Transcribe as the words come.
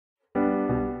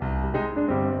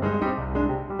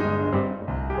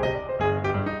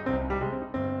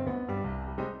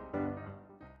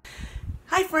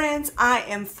friends, I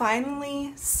am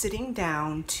finally sitting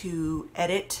down to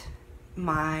edit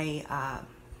my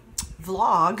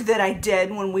vlog that I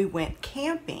did when we went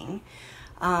camping.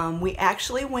 We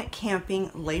actually went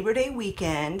camping Labor Day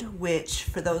weekend, which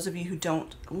for those of you who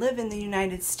don't live in the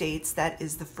United States, that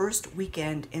is the first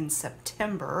weekend in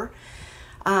September.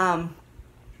 And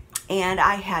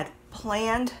I had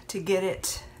planned to get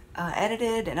it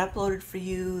edited and uploaded for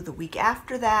you the week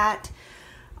after that.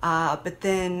 But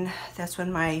then that's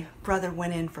when my brother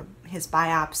went in for his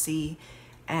biopsy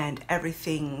and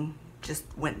everything just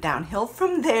went downhill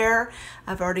from there.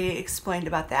 I've already explained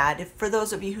about that. For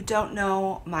those of you who don't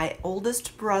know, my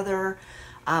oldest brother,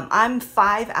 I'm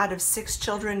 5 out of 6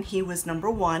 children. He was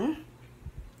number 1.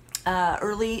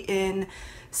 Early in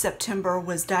September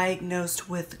was diagnosed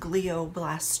with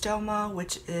glioblastoma,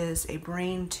 which is a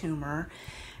brain tumor.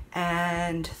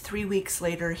 And 3 weeks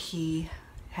later, he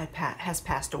has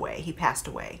passed away. He passed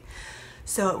away.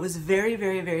 So it was very,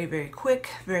 very, very, very quick,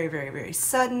 very, very, very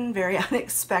sudden, very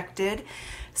unexpected.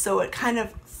 So it kind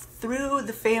of threw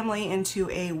the family into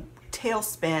a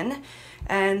tailspin.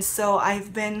 And so I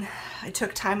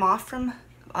took time off from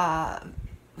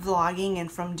vlogging and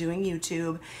from doing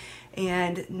YouTube.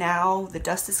 And now the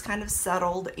dust is kind of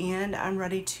settled and I'm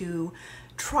ready to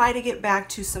try to get back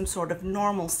to some sort of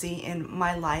normalcy in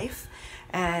my life.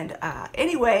 And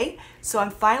anyway, so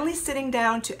I'm finally sitting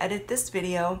down to edit this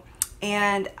video,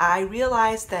 and I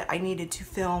realized that I needed to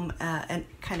film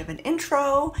kind of an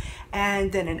intro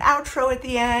and then an outro at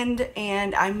the end,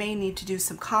 and I may need to do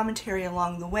some commentary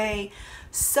along the way.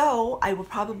 So I will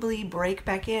probably break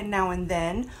back in now and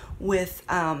then with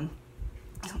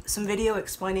some video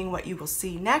explaining what you will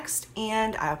see next,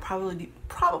 and I'll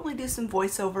probably do some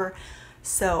voiceover.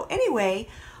 So anyway,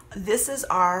 this is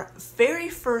our very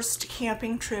first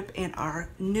camping trip in our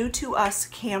new to us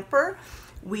camper.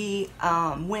 We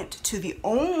went to the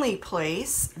only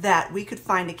place that we could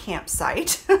find a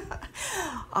campsite.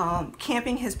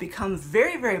 Camping has become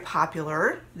very, very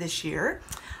popular this year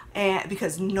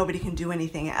because nobody can do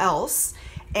anything else.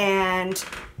 And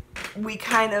we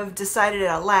kind of decided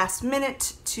at a last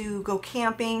minute to go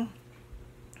camping.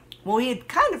 Well, we had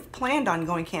kind of planned on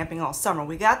going camping all summer.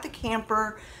 We got the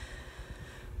camper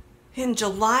in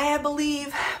July, I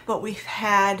believe, but we've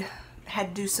had to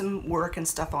do some work and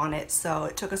stuff on it, so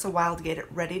it took us a while to get it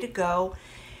ready to go.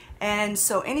 And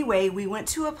so anyway, we went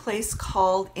to a place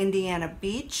called Indiana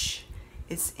Beach.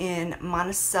 It's in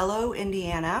Monticello,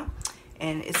 Indiana,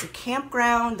 and it's a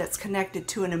campground that's connected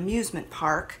to an amusement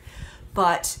park.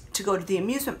 But to go to the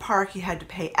amusement park, you had to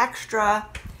pay extra,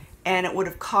 and it would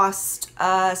have cost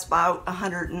us about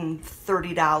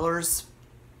 $130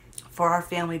 for our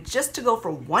family just to go for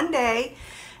one day.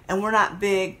 And we're not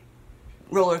big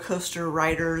roller coaster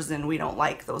riders, and we don't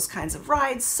like those kinds of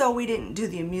rides, so we didn't do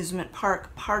the amusement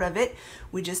park part of it.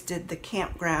 We just did the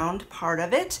campground part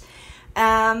of it.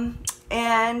 And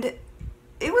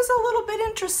it was a little bit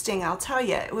interesting, I'll tell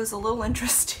you. It was a little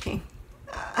interesting.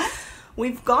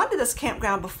 We've gone to this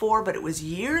campground before, but it was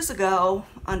years ago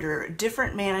under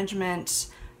different management.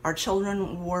 Our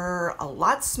children were a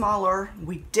lot smaller.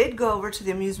 We did go over to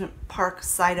the amusement park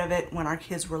side of it when our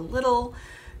kids were little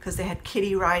because they had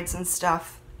kiddie rides and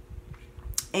stuff.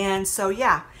 And so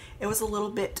yeah, it was a little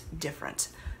bit different.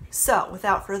 So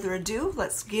without further ado,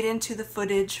 let's get into the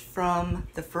footage from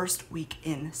the first week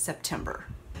in September.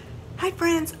 Hi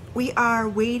friends, we are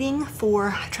waiting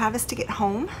for Travis to get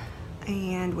home.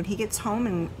 And when he gets home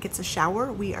and gets a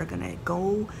shower, we are gonna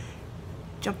go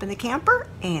jump in the camper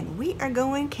and we are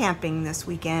going camping this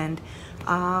weekend.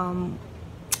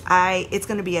 It's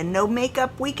gonna be a no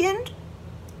makeup weekend,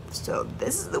 so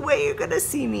this is the way you're gonna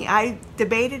see me. I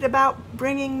debated about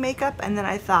bringing makeup and then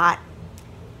I thought,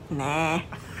 nah,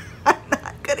 I'm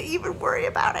not gonna even worry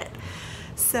about it.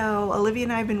 So Olivia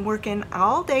and I have been working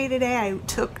all day today. I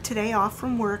took today off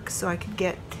from work so I could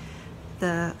get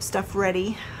the stuff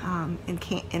ready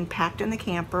and packed in the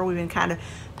camper. We've been kind of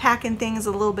packing things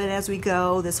a little bit as we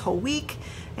go this whole week,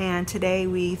 and today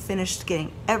we finished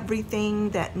getting everything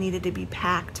that needed to be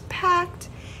packed,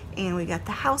 and we got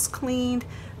the house cleaned.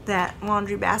 That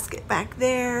laundry basket back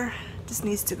there just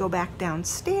needs to go back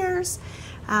downstairs.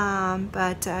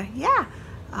 Yeah,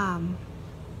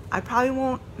 I probably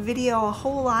won't video a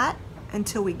whole lot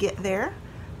until we get there,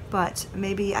 but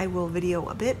maybe I will video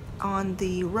a bit on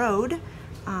the road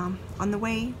on the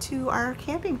way to our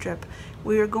camping trip.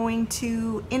 We are going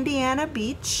to Indiana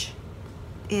Beach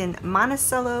in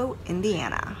Monticello,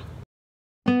 Indiana.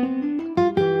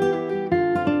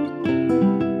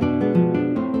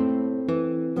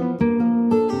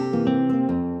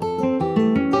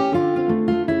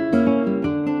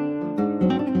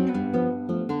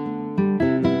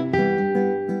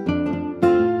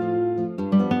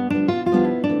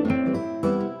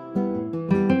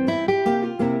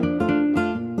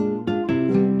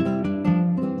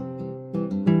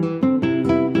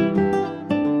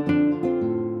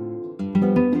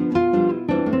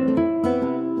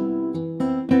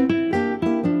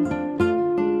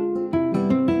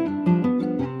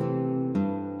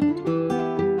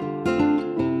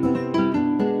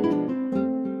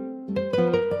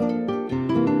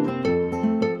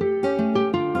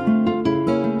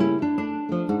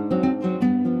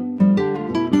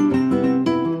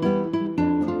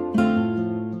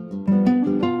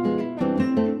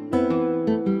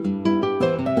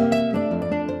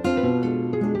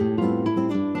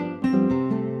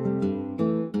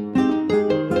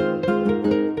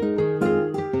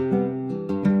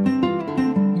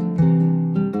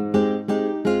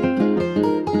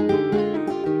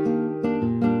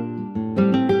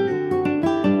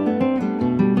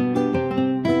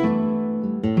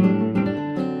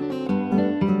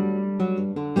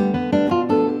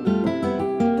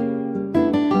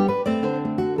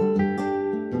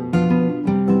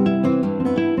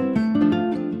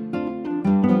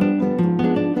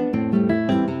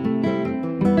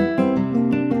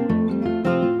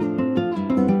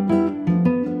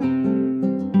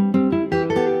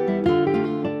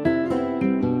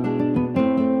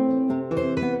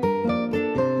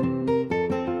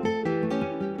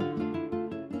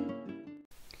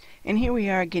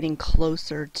 are getting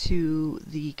closer to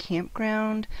the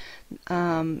campground.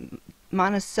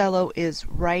 Monticello is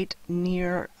right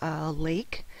near a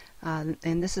lake, and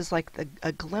this is like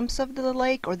a glimpse of the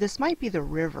lake, or this might be the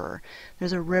river.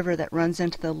 There's a river that runs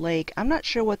into the lake. I'm not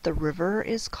sure what the river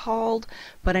is called,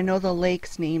 but I know the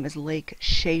lake's name is Lake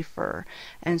Schaefer.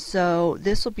 And so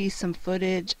this will be some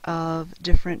footage of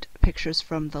different pictures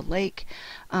from the lake.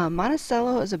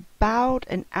 Monticello is about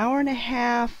an hour and a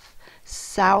half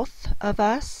south of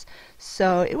us,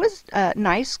 so it was a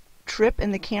nice trip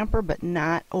in the camper, but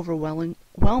not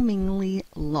overwhelmingly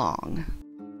long.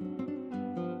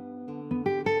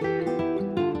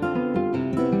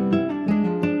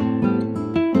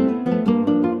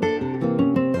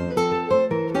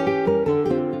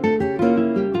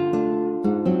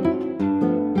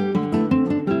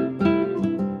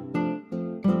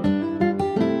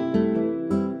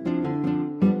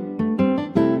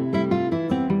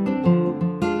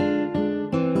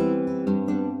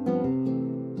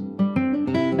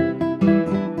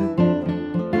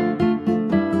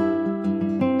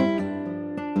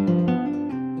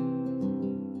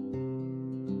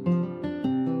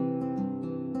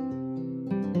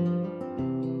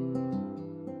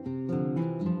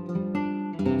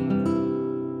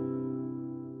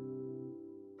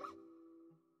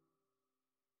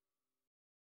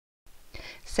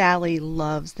 Sally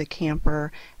loves the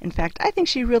camper. In fact, I think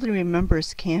she really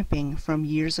remembers camping from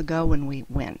years ago when we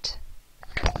went.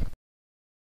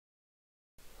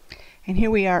 And here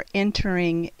we are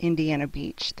entering Indiana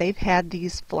Beach. They've had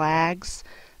these flags,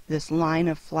 this line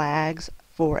of flags,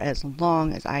 for as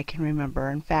long as I can remember.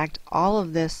 In fact, all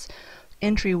of this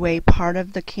entryway part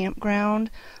of the campground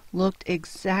looked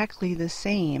exactly the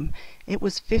same. It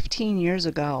was 15 years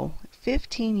ago.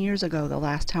 15 years ago the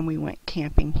last time we went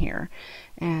camping here.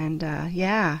 And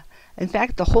yeah, in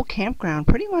fact the whole campground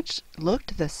pretty much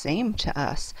looked the same to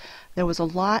us. There was a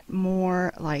lot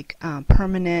more like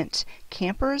permanent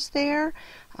campers there,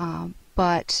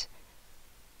 but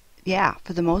yeah,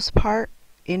 for the most part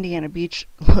Indiana Beach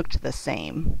looked the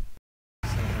same.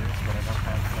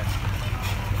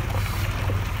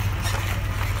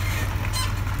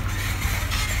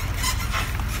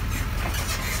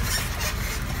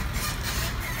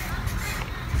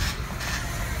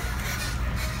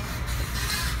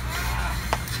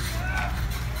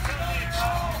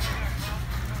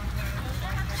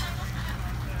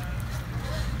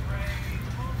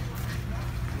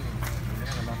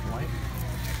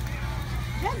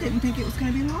 I didn't think it was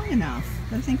going to be long enough,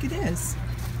 but I think it is.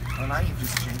 Well, now you've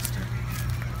just changed it.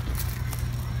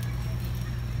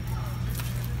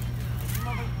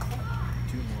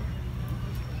 Two more.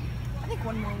 I think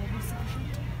one more will be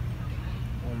sufficient.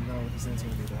 Well, no, because then it's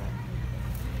going to be that.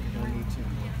 You're going to need two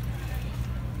more.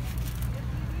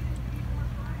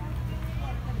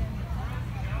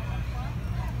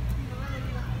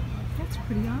 That's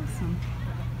pretty awesome.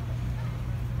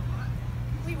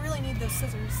 We really need those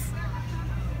scissors.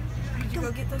 Did you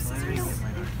go get those scissors?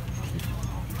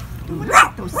 Don't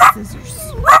get those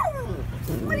scissors.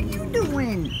 What are you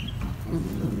doing?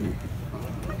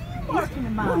 What are you talking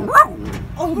about?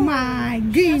 Oh my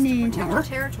goodness. Protect our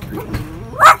territory.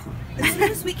 As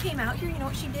soon as we came out here, you know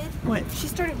what she did? What? She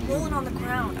started rolling on the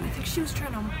ground. I think she was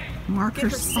trying to Mark get her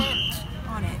her scent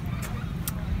on it.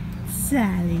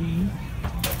 Sally,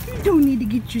 you don't need to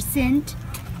get your scent.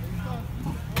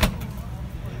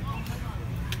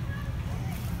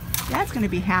 Dad's going to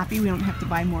be happy we don't have to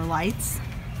buy more lights.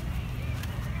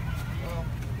 Well,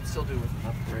 we can still do with an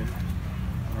upgrade.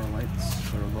 Our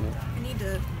lights are a little... I need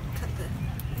to cut the...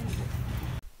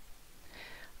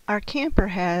 Our camper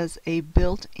has a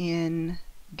built-in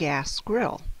gas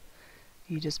grill.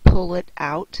 You just pull it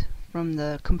out from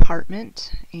the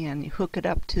compartment and you hook it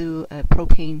up to a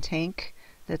propane tank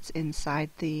that's inside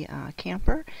the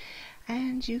camper,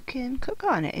 and you can cook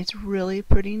on it. It's really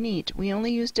pretty neat. We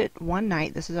only used it one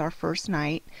night. This is our first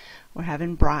night. We're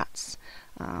having brats,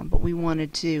 but we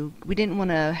didn't want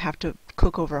to have to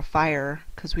cook over a fire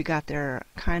because we got there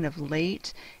kind of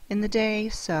late in the day,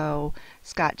 so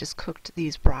Scott just cooked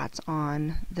these brats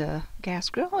on the gas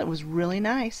grill. It was really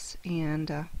nice,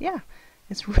 and yeah,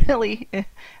 it's really a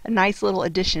nice little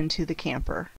addition to the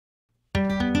camper.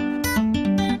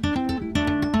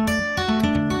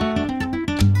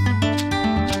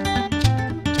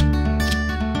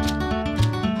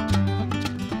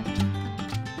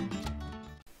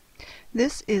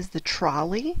 This is the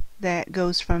trolley that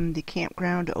goes from the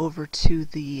campground over to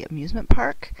the amusement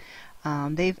park.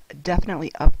 They've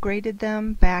definitely upgraded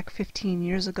them. Back 15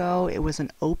 years ago it was an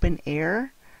open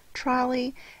air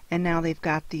trolley, and now they've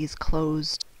got these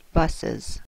closed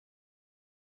buses.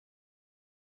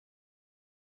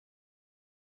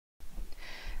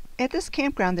 At this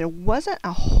campground, there wasn't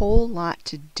a whole lot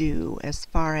to do as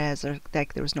far as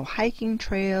like there was no hiking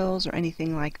trails or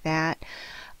anything like that.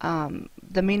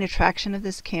 The main attraction of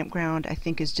this campground, I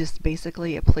think, is just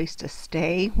basically a place to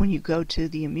stay when you go to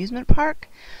the amusement park.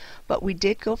 But we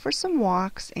did go for some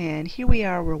walks, and here we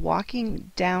are. We're walking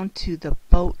down to the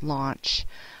boat launch.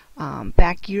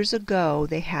 Back years ago,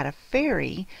 they had a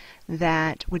ferry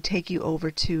that would take you over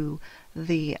to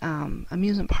the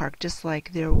amusement park, just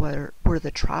like there were the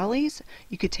trolleys.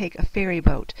 You could take a ferry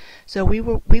boat. So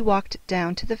we walked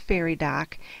down to the ferry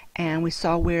dock, and we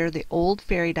saw where the old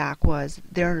ferry dock was.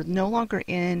 They're no longer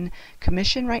in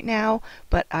commission right now,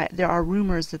 but there are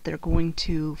rumors that they're going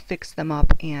to fix them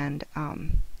up and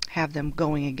have them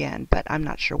going again, but I'm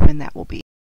not sure when that will be.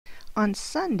 On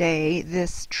Sunday,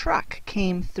 this truck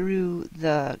came through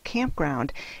the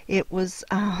campground. It was,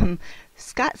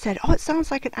 Scott said, oh, it sounds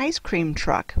like an ice cream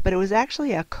truck, but it was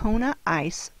actually a Kona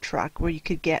ice truck where you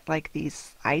could get like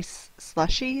these ice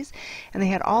slushies, and they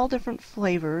had all different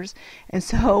flavors. And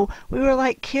so we were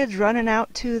like kids running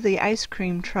out to the ice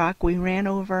cream truck. We ran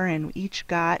over and each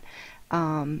got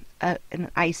an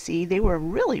icy. They were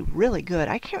really, really good.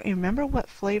 I can't remember what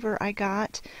flavor I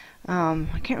got.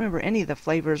 I can't remember any of the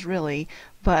flavors really,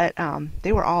 but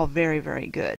they were all very, very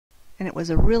good. And it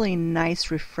was a really nice,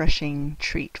 refreshing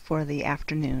treat for the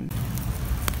afternoon.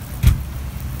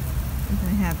 We're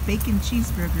going to have bacon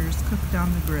cheeseburgers cooked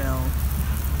on the grill.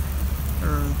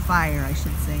 Or fire, I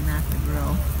should say, not the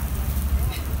grill.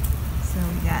 So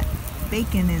we got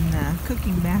bacon in the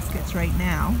cooking baskets right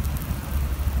now.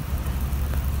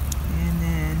 And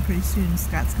then pretty soon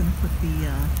Scott's going to put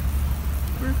the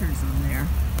burgers on there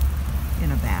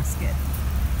in a basket.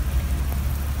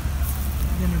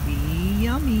 It's gonna be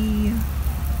yummy.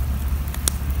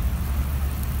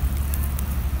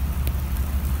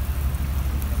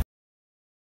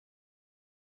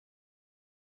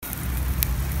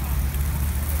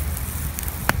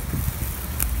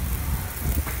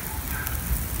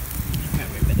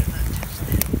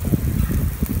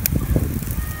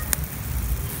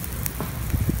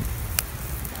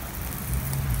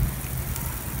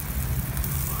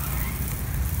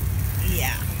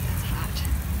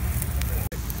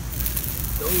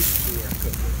 Those two are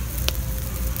cooking.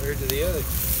 Where do the other?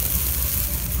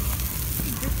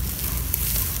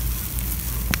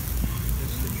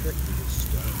 This is the trick to this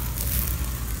stuff.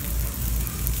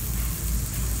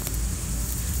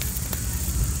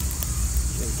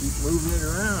 Gotta keep moving it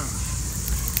around.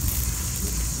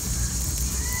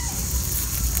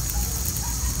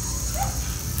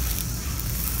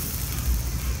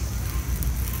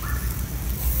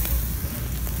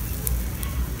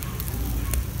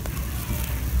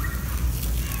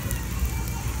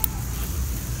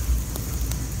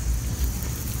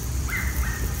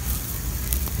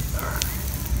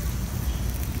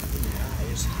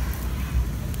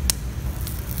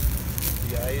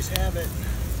 You guys have it.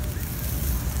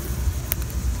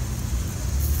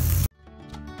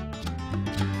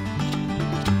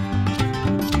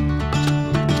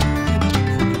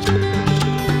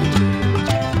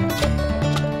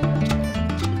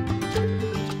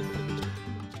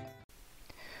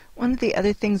 One of the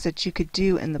other things that you could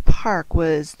do in the park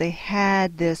was they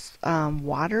had this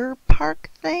water park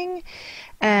thing,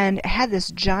 and it had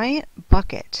this giant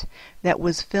bucket that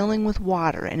was filling with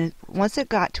water, and once it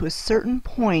got to a certain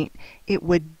point it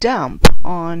would dump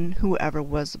on whoever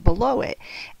was below it.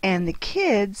 And the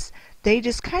kids, they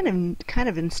just kind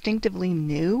of instinctively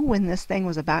knew when this thing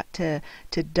was about to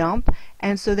dump,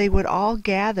 and so they would all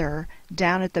gather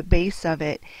down at the base of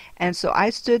it. And so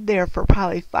I stood there for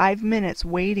probably 5 minutes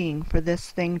waiting for this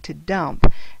thing to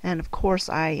dump, and of course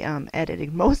I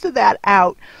edited most of that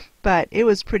out, but it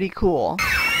was pretty cool.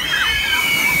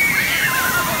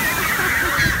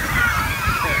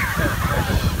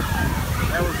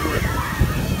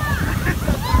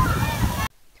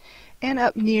 And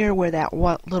up near where that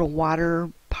little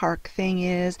water park thing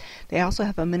is, they also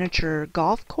have a miniature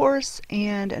golf course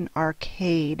and an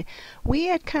arcade. We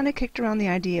had kind of kicked around the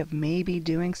idea of maybe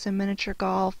doing some miniature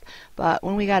golf, but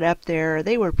when we got up there,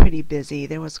 they were pretty busy.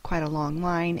 There was quite a long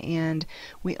line, and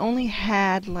we only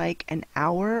had like an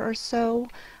hour or so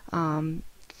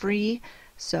free,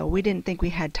 so we didn't think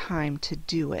we had time to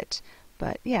do it.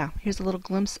 But yeah, here's a little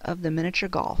glimpse of the miniature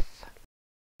golf.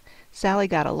 Sally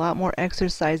got a lot more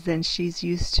exercise than she's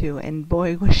used to, and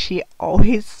boy was she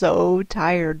always so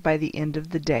tired by the end of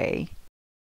the day.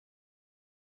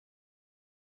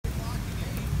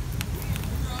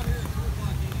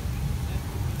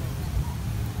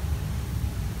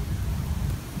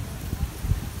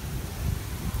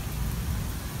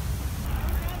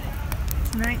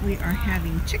 Tonight we are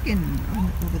having chicken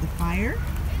over the fire.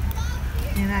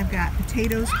 And I've got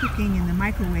potatoes cooking in the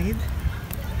microwave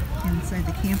inside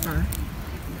the camper.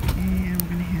 And we're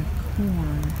going to have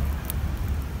corn.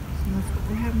 So that's what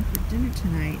we're having for dinner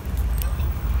tonight.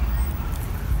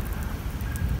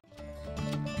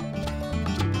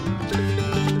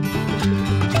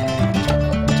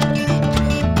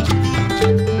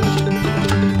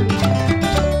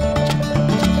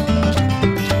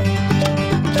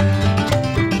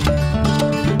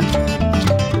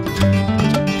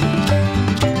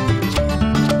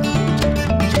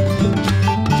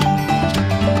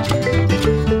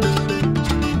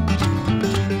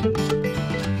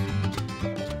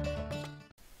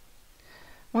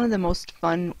 One of the most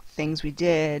fun things we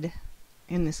did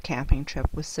in this camping trip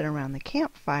was sit around the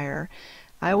campfire.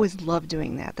 I always love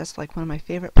doing that. That's like one of my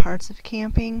favorite parts of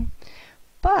camping.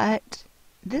 But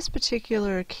this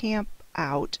particular camp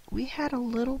out, we had a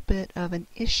little bit of an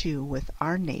issue with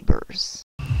our neighbors.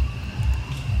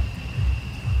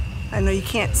 I know you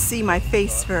can't see my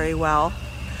face very well,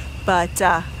 but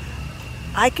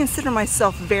I consider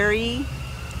myself very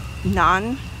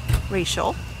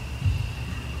non-racial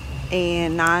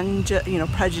and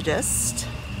prejudiced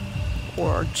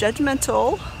or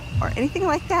judgmental or anything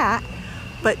like that,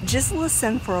 but just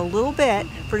listen for a little bit,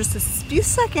 for just a few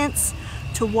seconds,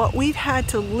 to what we've had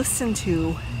to listen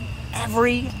to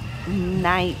every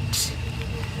night.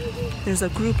 There's a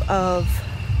group of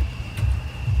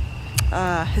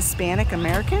Hispanic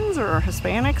Americans or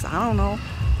Hispanics, I don't know,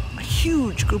 a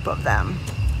huge group of them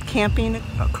camping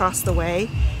across the way.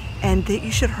 And you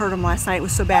should have heard them last night. It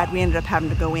was so bad we ended up having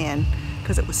to go in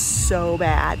because it was so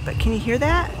bad. But can you hear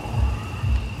that?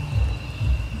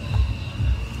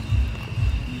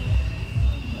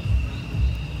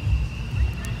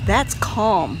 That's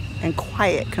calm and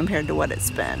quiet compared to what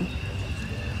it's been.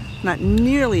 Not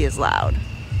nearly as loud.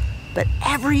 But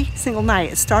every single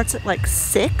night, it starts at like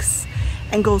 6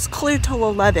 and goes clear till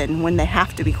 11 when they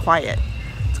have to be quiet.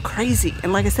 It's crazy.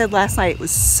 And like I said last night, it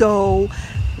was so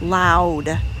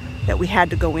loud that we had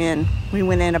to go in. We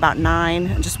went in about 9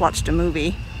 and just watched a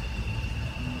movie.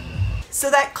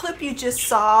 So that clip you just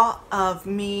saw of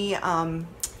me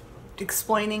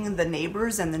explaining the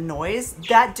neighbors and the noise,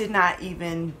 that did not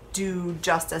even do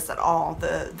justice at all.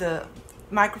 The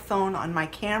microphone on my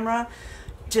camera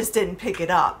just didn't pick it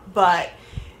up, but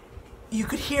you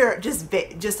could hear it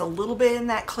just a little bit in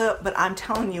that clip. But I'm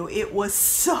telling you, it was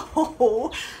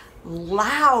so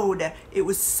loud. It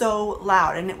was so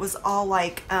loud, and it was all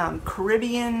like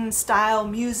Caribbean style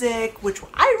music, which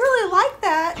I really like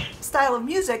that style of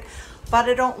music, but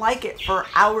I don't like it for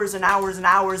hours and hours and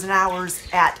hours and hours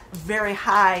at very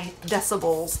high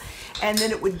decibels. And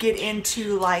then it would get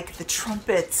into like the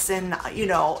trumpets, and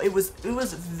it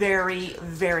was very,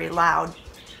 very loud.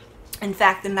 In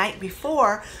fact, the night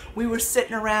before, we were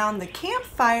sitting around the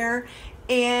campfire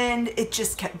and it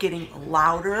just kept getting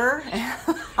louder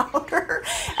and louder.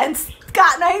 And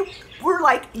Scott and I were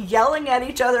like yelling at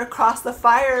each other across the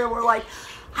fire. We're like,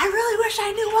 I really wish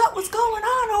I knew what was going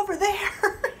on over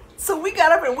there. So we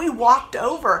got up and we walked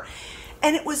over,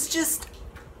 and it was just,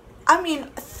 I mean,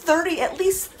 at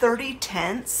least 30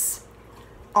 tents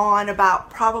on about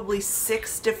probably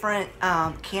 6 different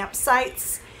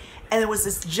campsites. And there was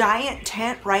this giant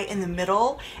tent right in the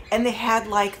middle, and they had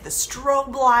like the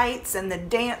strobe lights and the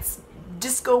dance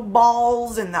disco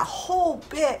balls and the whole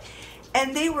bit,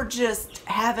 and they were just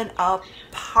having a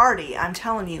party, I'm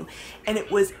telling you. And it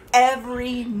was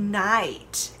every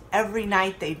night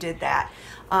they did that.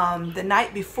 The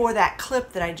night before that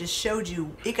clip that I just showed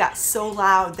you, it got so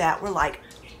loud that we're like,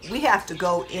 we have to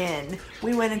go in.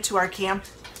 We went into our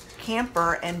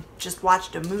camper and just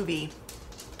watched a movie.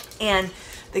 And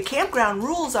the campground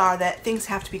rules are that things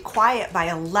have to be quiet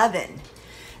by 11.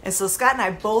 And so Scott and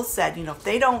I both said, if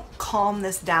they don't calm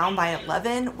this down by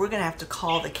 11, we're going to have to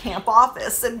call the camp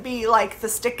office and be like the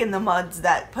stick in the muds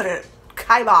that put a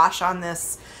kibosh on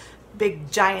this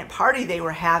big giant party they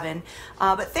were having.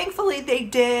 But thankfully they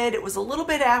did. It was a little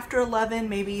bit after 11,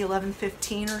 maybe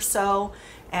 11:15 or so,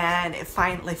 and it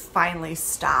finally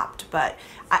stopped. But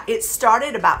it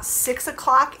started about 6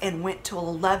 o'clock and went to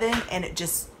 11, and it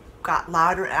just got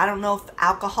louder. I don't know if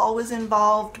alcohol was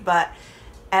involved, but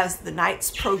as the nights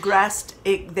progressed,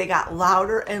 they got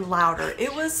louder and louder.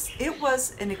 It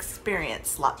was an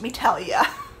experience, let me tell you. I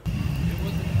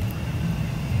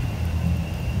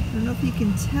don't know if you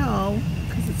can tell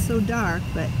because it's so dark,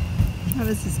 but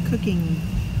Travis is cooking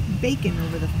bacon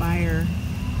over the fire.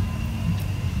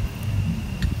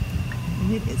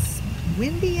 And it is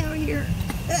windy out here.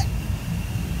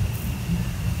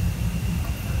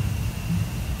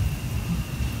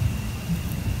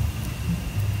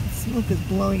 Smoke is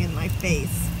blowing in my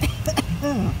face.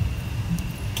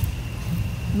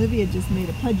 Olivia just made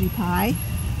a pudgy pie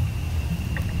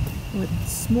with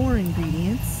s'more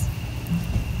ingredients,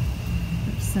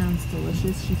 which sounds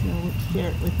delicious. She's going to share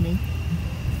it with me.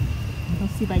 I'll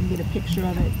see if I can get a picture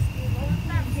of it.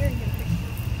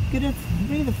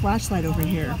 Bring the flashlight over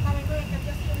here.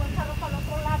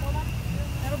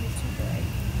 That'll be too bright.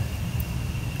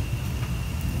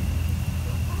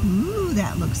 Ooh,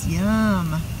 that looks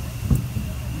yum.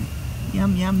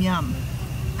 Yum, yum, yum.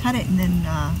 Cut it and then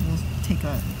we'll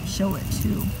show it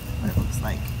too, what it looks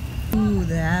like. Ooh,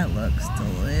 that looks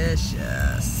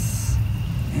delicious.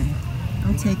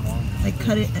 I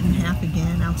cut it in half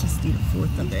again. I'll just eat a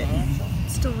fourth of it.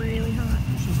 It's still really hot.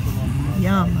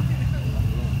 Yum.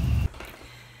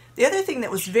 The other thing that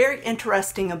was very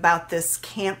interesting about this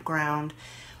campground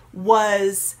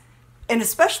was, and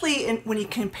especially when you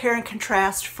compare and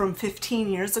contrast from 15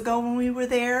 years ago when we were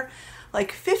there,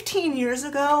 like 15 years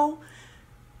ago,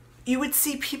 you would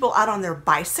see people out on their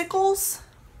bicycles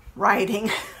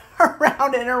riding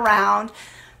around and around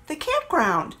the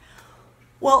campground.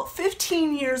 Well,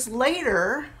 15 years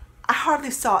later, I hardly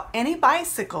saw any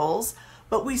bicycles,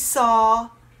 but we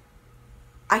saw,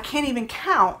 I can't even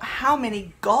count how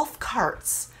many golf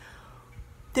carts.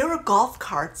 There were golf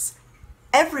carts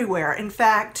everywhere. In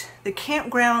fact, the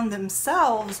campground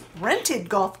themselves rented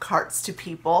golf carts to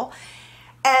people.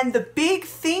 And the big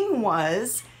thing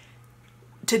was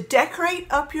to decorate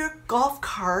up your golf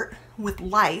cart with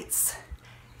lights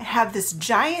and have this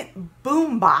giant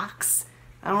boom box.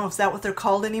 I don't know if that's what they're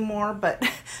called anymore, but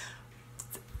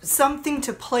something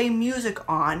to play music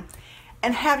on,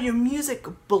 and have your music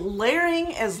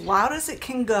blaring as loud as it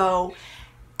can go,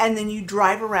 and then you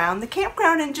drive around the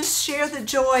campground and just share the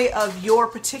joy of your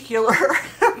particular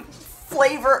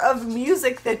flavor of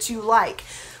music that you like.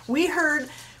 We heard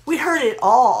it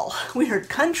all. We heard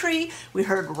country, we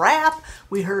heard rap,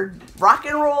 we heard rock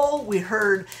and roll, we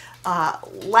heard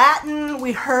Latin,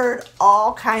 we heard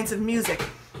all kinds of music.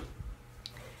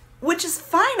 Which is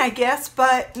fine, I guess,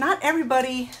 but not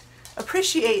everybody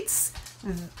appreciates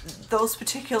those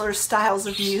particular styles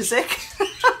of music.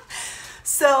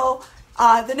 So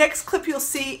the next clip you'll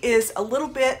see is a little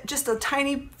bit, just a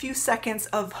tiny few seconds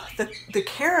of the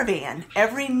caravan.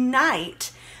 Every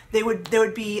night there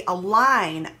would be a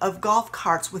line of golf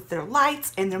carts with their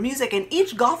lights and their music, and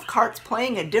each golf cart's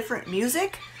playing a different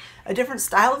music, a different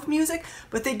style of music,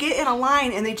 but they get in a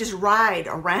line and they just ride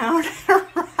around and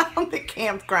around the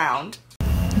campground. This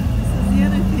is the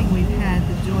other thing we've had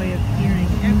the joy of hearing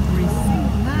every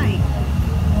single night.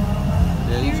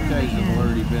 Yeah, these guys have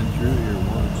already been through here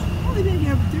once. Oh, they've been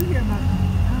through here about, I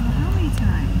don't know how many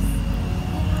times.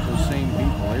 Those same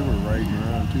people, they were riding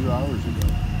around 2 hours ago.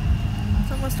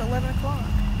 It's almost 11 o'clock.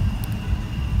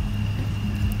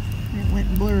 It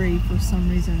went blurry for some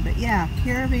reason, but yeah,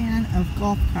 caravan of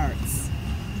golf carts.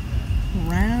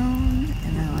 Around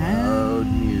and around. Loud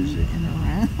music. And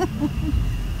around.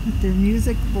 With their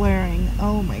music blaring.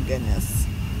 Oh my goodness.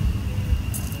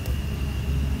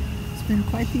 It's been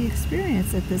quite the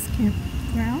experience at this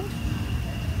campground.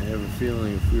 I have a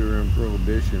feeling if we were in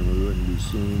Prohibition, we wouldn't be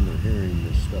seeing or hearing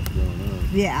this stuff going on.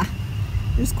 Yeah.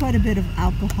 There's quite a bit of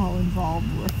alcohol involved,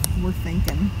 we're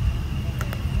thinking.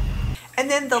 And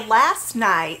then the last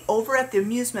night over at the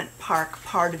amusement park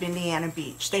part of Indiana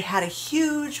Beach, they had a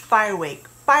huge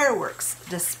fireworks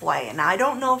display. And I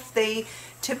don't know if they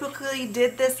typically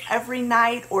did this every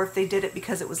night or if they did it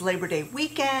because it was Labor Day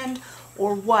weekend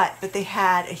or what, but they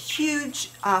had a huge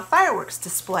fireworks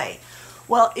display.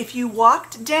 Well, if you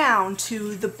walked down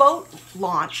to the boat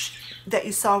launch that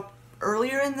you saw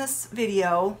earlier in this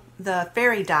video, the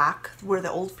ferry dock, where the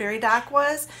old ferry dock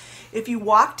was, if you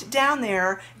walked down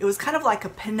there, it was kind of like a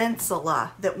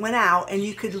peninsula that went out, and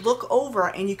you could look over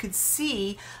and you could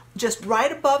see just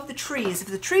right above the trees. If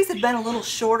the trees had been a little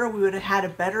shorter, we would have had a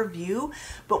better view,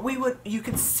 but you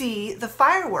could see the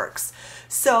fireworks.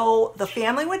 So the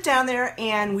family went down there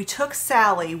and we took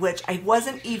Sally, which I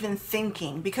wasn't even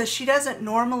thinking, because she doesn't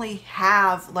normally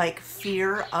have like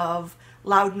fear of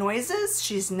loud noises.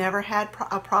 She's never had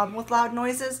a problem with loud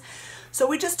noises. So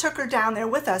we just took her down there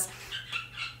with us.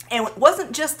 And it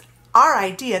wasn't just our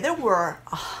idea. There were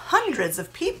hundreds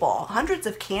of people, hundreds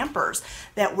of campers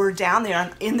that were down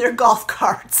there in their golf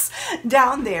carts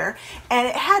down there. And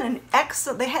it had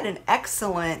they had an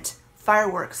excellent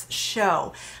fireworks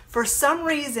show. For some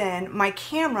reason, my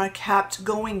camera kept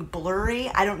going blurry.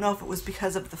 I don't know if it was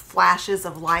because of the flashes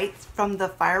of light from the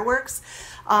fireworks.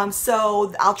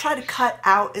 So I'll try to cut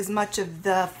out as much of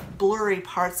the blurry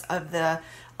parts of the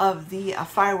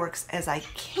fireworks as I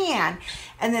can.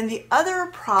 And then the other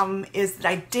problem is that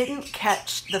I didn't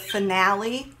catch the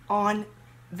finale on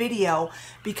video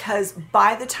because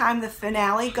by the time the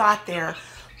finale got there,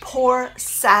 poor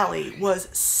Sally was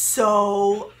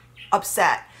so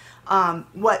upset.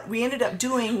 What we ended up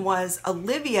doing was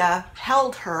Olivia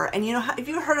held her, and you know, have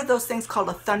you heard of those things called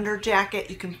a thunder jacket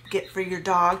you can get for your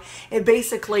dog? It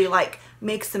basically like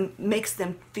makes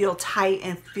them feel tight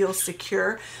and feel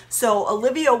secure. So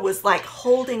Olivia was like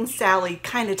holding Sally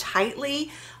kind of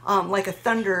tightly, like a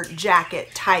thunder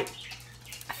jacket type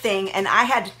thing, and I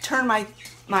had to turn my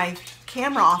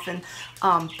camera off and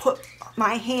put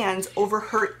my hands over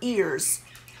her ears,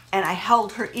 and I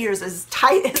held her ears as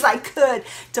tight as I could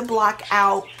to block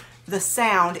out the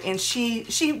sound, and she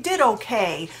did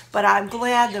okay, but I'm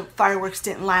glad the fireworks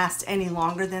didn't last any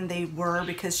longer than they were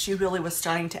because she really was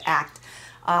starting to act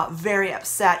very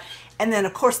upset. And then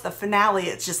of course the finale,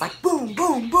 it's just like boom,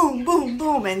 boom, boom, boom,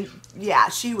 boom, and yeah,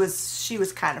 she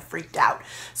was kind of freaked out.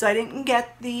 So I didn't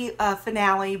get the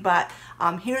finale, but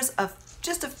here's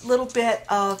just a little bit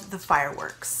of the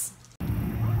fireworks.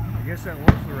 I guess that was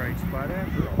the right spot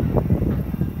after all.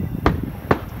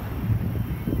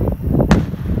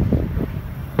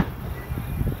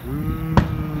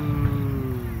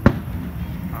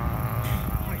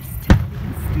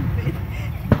 Stupid.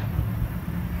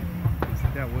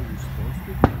 Isn't that what you're supposed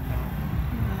to do?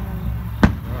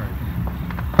 Alright.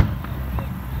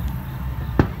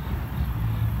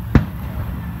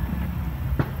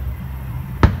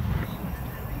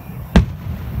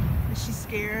 Is she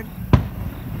scared?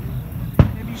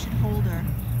 Maybe you should hold her.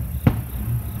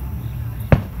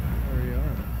 There you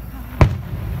are.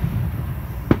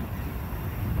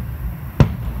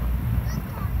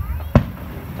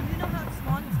 Do you know how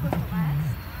long it's supposed to last?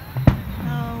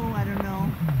 No, I don't know.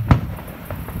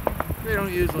 They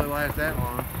don't usually last that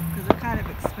long. Because they're kind of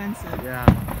expensive. Yeah.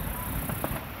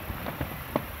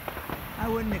 I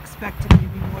wouldn't expect it to be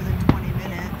more than 20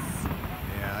 minutes.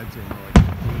 Yeah, I'd say more like 15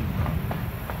 probably.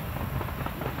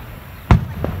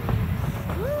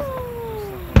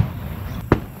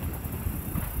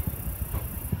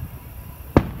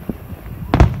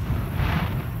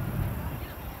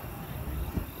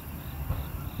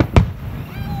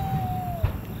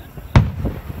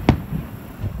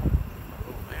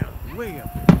 Way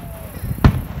up there.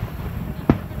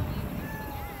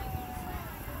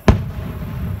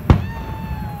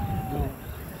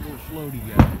 Little floaty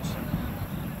guys.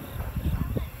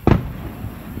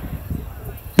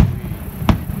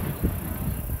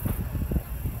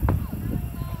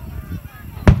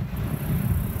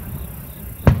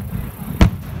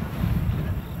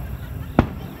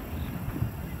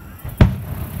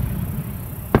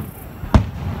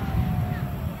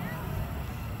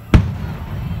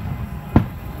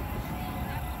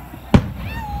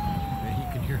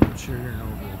 Cheering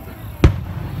over at the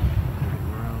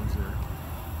grounds there.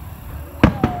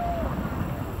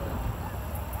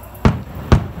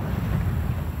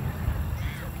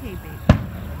 Okay, baby.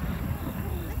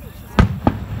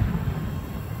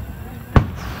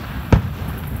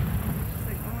 It's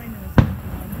like all I know is that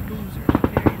booms are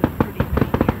very pretty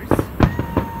ears.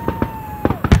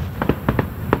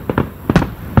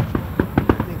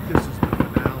 I think this is the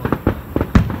finale.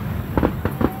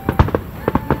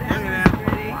 That was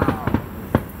pretty. Wow.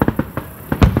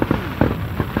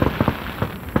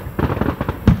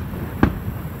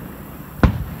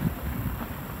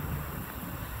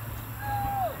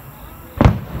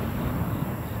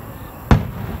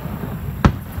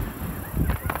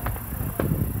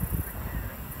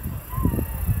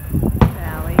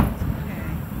 Valley.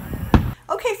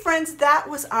 Okay. Okay friends, that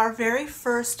was our very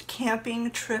first camping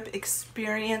trip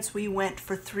experience. We went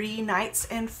for 3 nights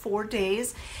and 4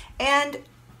 days, and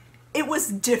it was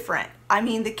different. I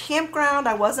mean, the campground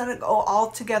I wasn't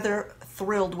altogether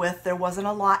thrilled with. There wasn't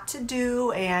a lot to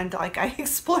do, and like I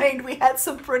explained, we had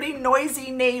some pretty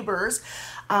noisy neighbors.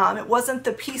 It wasn't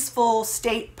the peaceful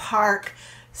state park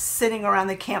sitting around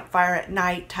the campfire at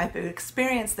night type of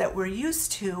experience that we're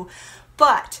used to,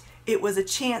 but it was a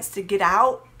chance to get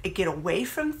out, get away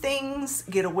from things,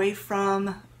 get away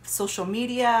from social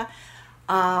media.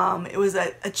 It was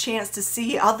a chance to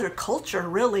see other culture,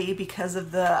 really, because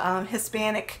of the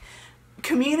Hispanic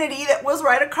community that was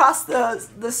right across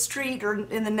the street or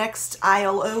in the next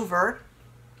aisle over.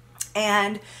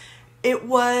 And it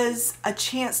was a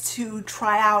chance to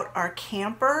try out our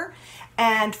camper.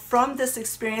 And from this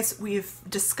experience, we've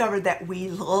discovered that we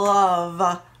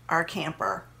love our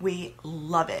camper. We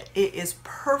love it. It is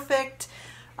perfect.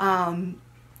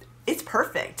 It's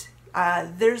perfect.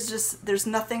 There's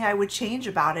nothing I would change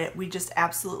about it. We just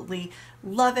absolutely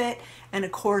love it. And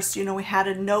of course, you know, we had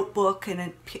a notebook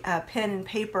and a pen and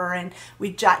paper, and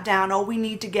we jot down, oh, we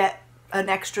need to get an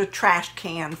extra trash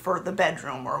can for the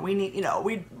bedroom, or we need, you know,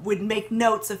 we would make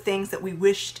notes of things that we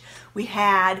wished we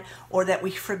had or that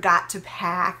we forgot to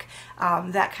pack,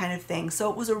 that kind of thing. So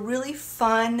it was a really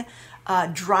fun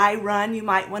dry run, you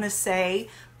might want to say,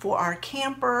 for our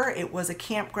camper. It was a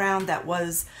campground that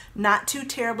was not too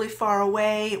terribly far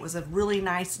away. It was a really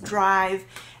nice drive,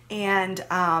 and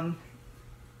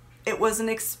it was an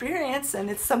experience, and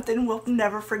it's something we'll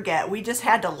never forget. We just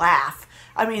had to laugh.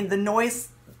 I mean, the noise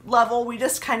level, we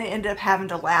just kind of ended up having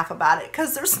to laugh about it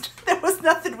because there was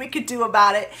nothing we could do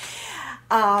about it.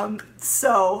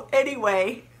 So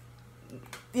anyway,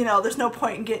 you know, there's no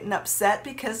point in getting upset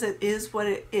because it is what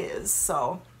it is.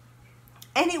 So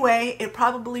anyway, it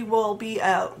probably will be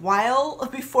a while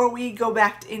before we go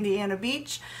back to Indiana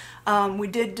Beach. We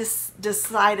did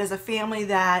decide as a family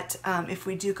that if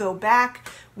we do go back,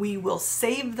 we will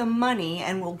save the money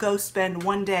and we'll go spend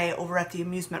one day over at the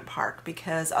amusement park,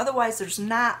 because otherwise there's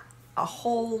not a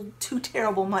whole too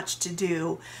terrible much to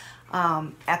do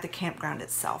at the campground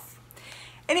itself.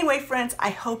 Anyway, friends, I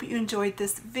hope you enjoyed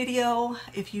this video.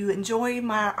 If you enjoy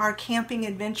our camping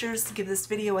adventures, give this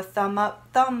video a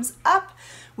thumbs up.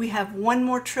 We have one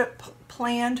more trip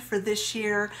planned for this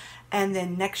year, and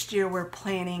then next year we're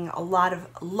planning a lot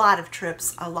of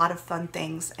trips, a lot of fun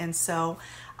things. And so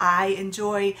I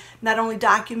enjoy not only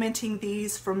documenting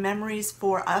these for memories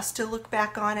for us to look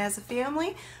back on as a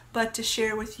family, but to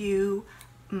share with you,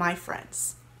 my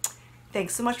friends.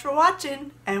 Thanks so much for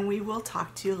watching, and we will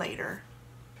talk to you later.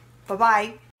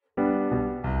 Bye-bye.